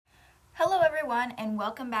everyone, and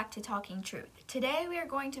welcome back to Talking Truth. Today we are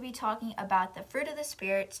going to be talking about the fruit of the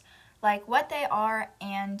spirits, like what they are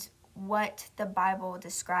and what the Bible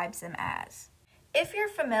describes them as. If you're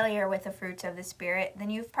familiar with the fruits of the Spirit, then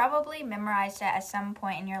you've probably memorized it at some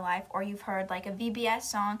point in your life, or you've heard like a VBS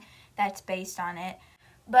song that's based on it.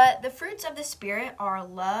 But the fruits of the Spirit are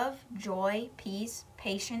love, joy, peace,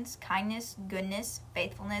 patience, kindness, goodness,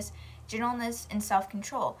 faithfulness, gentleness, and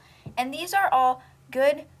self-control. And these are all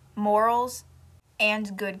good morals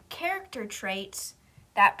and good character traits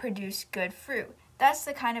that produce good fruit. That's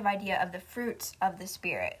the kind of idea of the fruits of the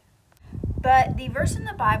Spirit. But the verse in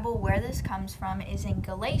the Bible where this comes from is in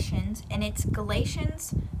Galatians, and it's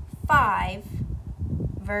Galatians 5,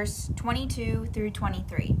 verse 22 through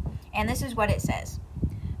 23. And this is what it says.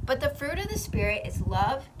 But the fruit of the Spirit is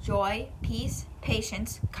love, joy, peace,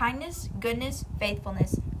 patience, kindness, goodness,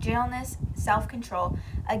 faithfulness, gentleness, self-control.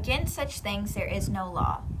 Against such things there is no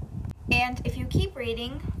law. And if you keep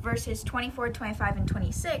reading verses 24, 25, and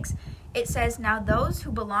 26, it says, Now those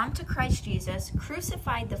who belong to Christ Jesus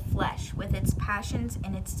crucified the flesh with its passions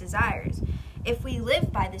and its desires. If we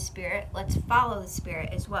live by the Spirit, let's follow the Spirit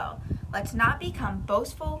as well. Let's not become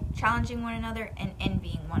boastful, challenging one another, and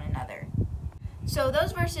envying one another. So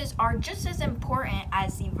those verses are just as important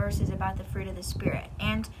as the verses about the fruit of the Spirit,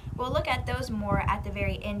 and we'll look at those more at the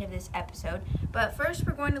very end of this episode. But first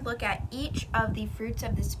we're going to look at each of the fruits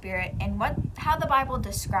of the Spirit and how the Bible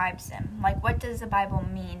describes them. Like, what does the Bible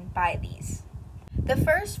mean by these? The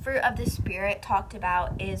first fruit of the Spirit talked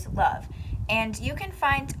about is love, and you can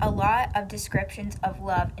find a lot of descriptions of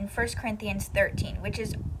love in 1 Corinthians 13, which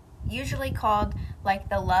is usually called like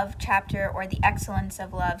the love chapter or the excellence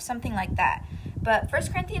of love, something like that. But 1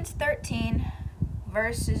 Corinthians 13,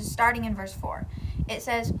 starting in verse 4, it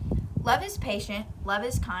says, Love is patient, love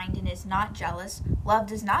is kind, and is not jealous. Love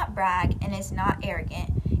does not brag and is not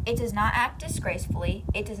arrogant. It does not act disgracefully.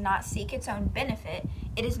 It does not seek its own benefit.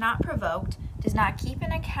 It is not provoked, does not keep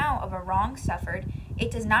an account of a wrong suffered. It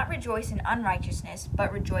does not rejoice in unrighteousness,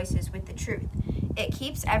 but rejoices with the truth. It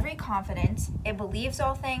keeps every confidence. It believes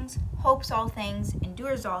all things, hopes all things,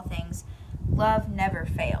 endures all things. Love never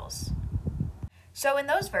fails. So in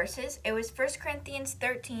those verses, it was 1 Corinthians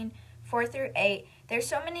 13, 4 through 8. There's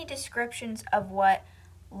so many descriptions of what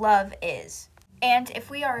love is. And if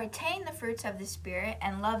we are attain the fruits of the Spirit,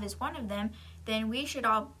 and love is one of them, then we should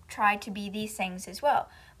all try to be these things as well.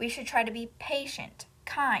 We should try to be patient,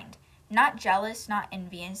 kind, not jealous, not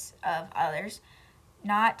envious of others,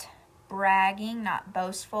 not bragging, not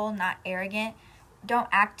boastful, not arrogant. Don't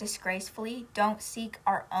act disgracefully, don't seek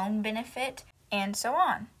our own benefit, and so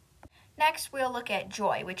on. Next, we'll look at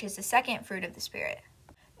joy, which is the second fruit of the Spirit.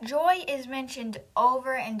 Joy is mentioned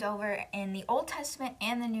over and over in the Old Testament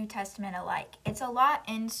and the New Testament alike. It's a lot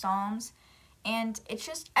in Psalms, and it's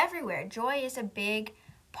just everywhere. Joy is a big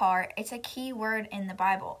part. It's a key word in the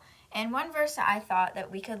Bible. And one verse that I thought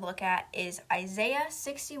that we could look at is Isaiah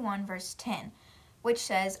 61, verse 10, which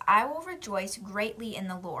says, I will rejoice greatly in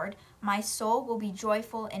the Lord. My soul will be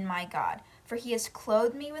joyful in my God. For he has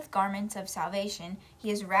clothed me with garments of salvation. He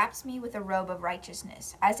has wrapped me with a robe of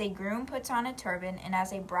righteousness, as a groom puts on a turban, and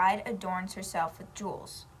as a bride adorns herself with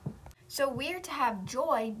jewels. So we are to have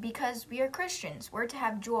joy because we are Christians. We're to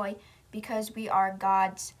have joy because we are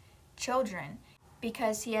God's children,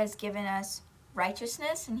 because he has given us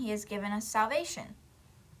righteousness and he has given us salvation.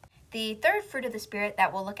 The third fruit of the Spirit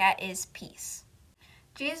that we'll look at is peace.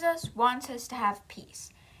 Jesus wants us to have peace.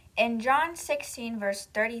 In John 16, verse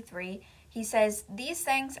 33, he says, These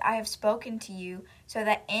things I have spoken to you, so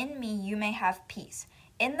that in me you may have peace.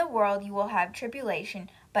 In the world you will have tribulation,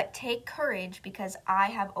 but take courage, because I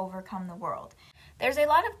have overcome the world. There's a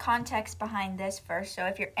lot of context behind this verse, so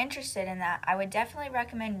if you're interested in that, I would definitely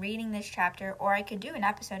recommend reading this chapter, or I could do an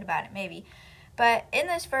episode about it maybe. But in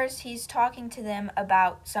this verse, he's talking to them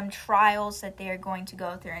about some trials that they are going to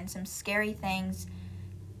go through and some scary things,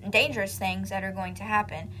 dangerous things that are going to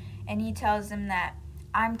happen. And he tells them that,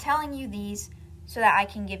 I'm telling you these so that I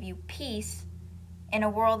can give you peace. In a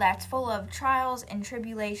world that's full of trials and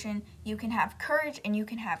tribulation, you can have courage and you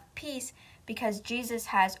can have peace because Jesus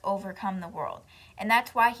has overcome the world. And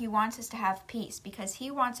that's why he wants us to have peace, because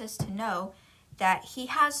he wants us to know that he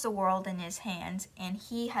has the world in his hands and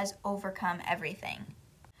he has overcome everything.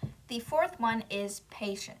 The fourth one is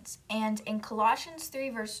patience. And in Colossians 3,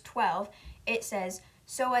 verse 12, it says,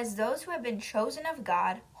 So as those who have been chosen of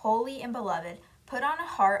God, holy and beloved, put on a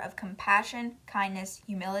heart of compassion, kindness,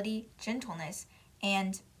 humility, gentleness,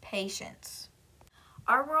 and patience.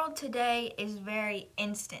 Our world today is very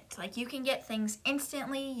instant. Like, you can get things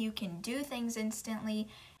instantly, you can do things instantly,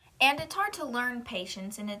 And it's hard to learn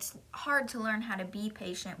patience, and it's hard to learn how to be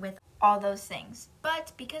patient with all those things.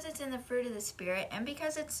 But because it's in the fruit of the Spirit, and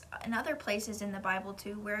because it's in other places in the Bible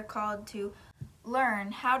too, we're called to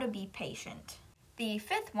learn how to be patient. The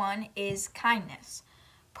fifth one is kindness.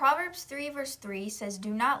 Proverbs 3 verse 3 says,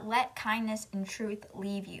 "Do not let kindness and truth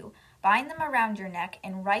leave you. Bind them around your neck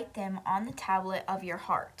and write them on the tablet of your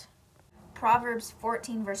heart." Proverbs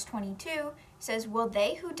 14 verse 22 says, "Will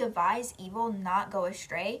they who devise evil not go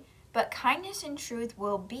astray? But kindness and truth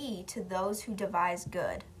will be to those who devise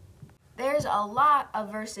good." There's a lot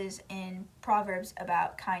of verses in Proverbs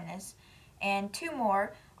about kindness, and two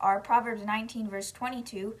more are Proverbs 19 verse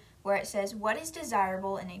 22, where it says, "What is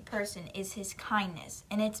desirable in a person is his kindness,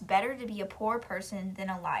 and it's better to be a poor person than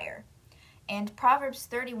a liar." And Proverbs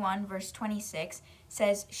 31 verse 26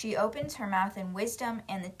 says, "She opens her mouth in wisdom,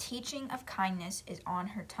 and the teaching of kindness is on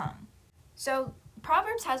her tongue." So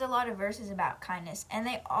Proverbs has a lot of verses about kindness, and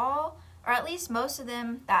they all, or at least most of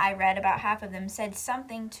them that I read, about half of them, said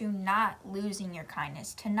something to not losing your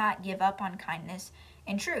kindness, to not give up on kindness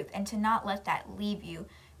and truth, and to not let that leave you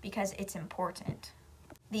because it's important.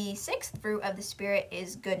 The sixth fruit of the Spirit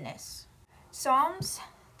is goodness. Psalms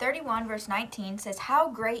 31 verse 19 says, "How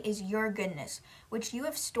great is your goodness, which you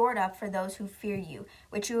have stored up for those who fear you,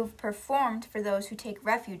 which you have performed for those who take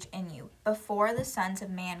refuge in you, before the sons of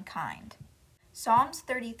mankind." Psalms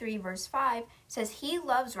 33 verse 5 says, "He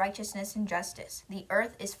loves righteousness and justice. The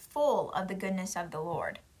earth is full of the goodness of the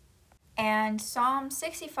Lord." And Psalm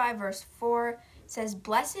 65 verse 4 says,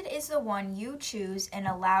 "Blessed is the one you choose and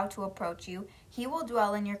allow to approach you. He will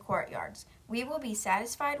dwell in your courtyards. We will be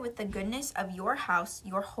satisfied with the goodness of your house,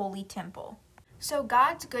 your holy temple." So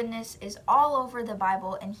God's goodness is all over the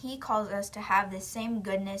Bible, and He calls us to have this same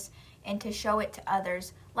goodness and to show it to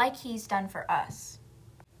others like He's done for us.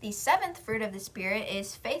 The seventh fruit of the Spirit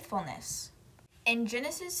is faithfulness. In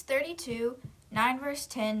Genesis 32, 9 verse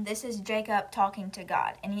 10, this is Jacob talking to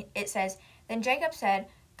God. And it says, "Then Jacob said,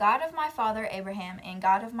 'God of my father Abraham and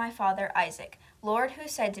God of my father Isaac, Lord, who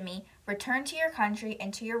said to me, return to your country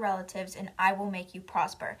and to your relatives, and I will make you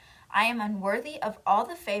prosper. I am unworthy of all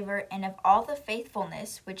the favor and of all the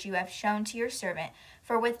faithfulness which you have shown to your servant,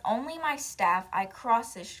 for with only my staff I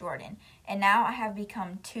crossed this Jordan, and now I have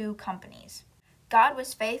become two companies.'" God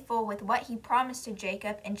was faithful with what He promised to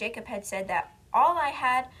Jacob, and Jacob had said that all I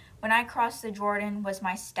had when I crossed the Jordan was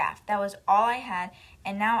my staff. That was all I had,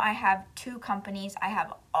 and now I have two companies. I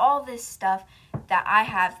have all this stuff that I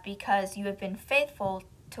have because you have been faithful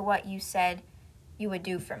to what you said you would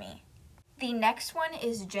do for me. The next one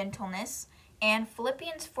is gentleness, and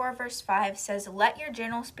Philippians 4 verse 5 says, "Let your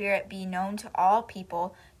gentle spirit be known to all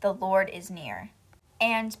people. The Lord is near."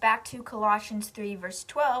 And back to Colossians 3 verse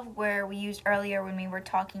 12, where we used earlier when we were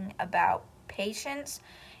talking about patience.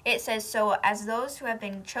 It says, "So as those who have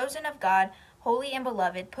been chosen of God, holy and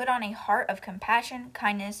beloved, put on a heart of compassion,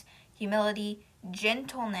 kindness, humility,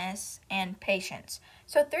 gentleness, and patience."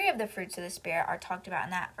 So 3 of the fruits of the Spirit are talked about in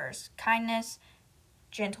that verse: kindness,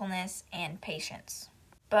 gentleness, and patience.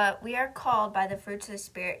 But we are called by the fruits of the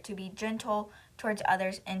Spirit to be gentle towards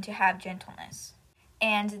others and to have gentleness.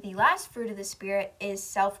 And the last fruit of the Spirit is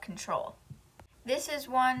self-control. This is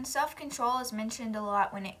one, self-control is mentioned a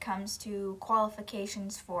lot when it comes to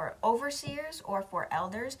qualifications for overseers or for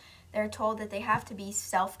elders. They're told that they have to be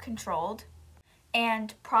self-controlled.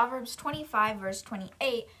 And Proverbs 25 verse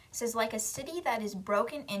 28 says, "Like a city that is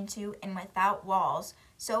broken into and without walls,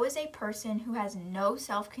 so is a person who has no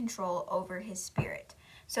self-control over his spirit."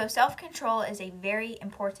 So self-control is a very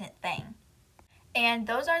important thing. And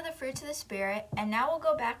those are the fruits of the Spirit. And now we'll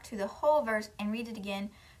go back to the whole verse and read it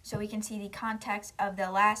again so we can see the context of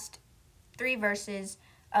the last 3 verses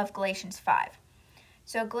of Galatians 5.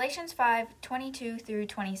 So Galatians 5:22 through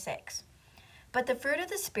 26. "But the fruit of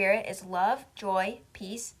the Spirit is love, joy,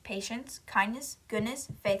 peace, patience, kindness, goodness,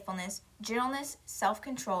 faithfulness, gentleness,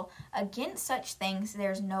 self-control. Against such things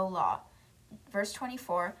there is no law." Verse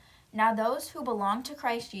 24. "Now those who belong to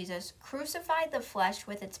Christ Jesus crucified the flesh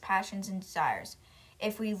with its passions and desires.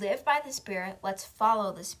 If we live by the Spirit, let's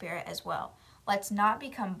follow the Spirit as well. Let's not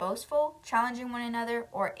become boastful, challenging one another,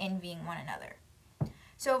 or envying one another."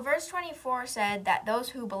 So verse 24 said that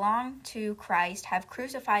those who belong to Christ have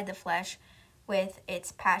crucified the flesh with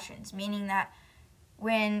its passions, meaning that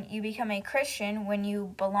when you become a Christian, when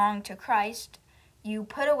you belong to Christ, you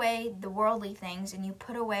put away the worldly things and you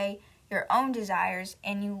put away your own desires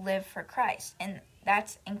and you live for Christ. And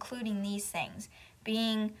that's including these things: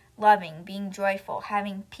 being loving, being joyful,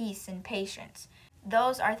 having peace and patience.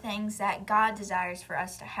 Those are things that God desires for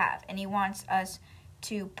us to have, and He wants us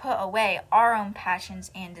to put away our own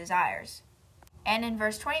passions and desires. And in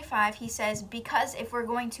verse 25, he says, because if we're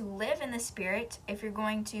going to live in the Spirit, if you're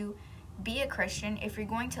going to be a Christian, if you're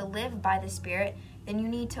going to live by the Spirit, then you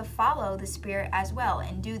need to follow the Spirit as well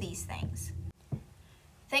and do these things.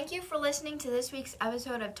 Thank you for listening to this week's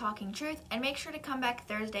episode of Talking Truth, and make sure to come back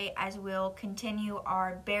Thursday as we'll continue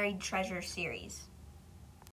our Buried Treasure series.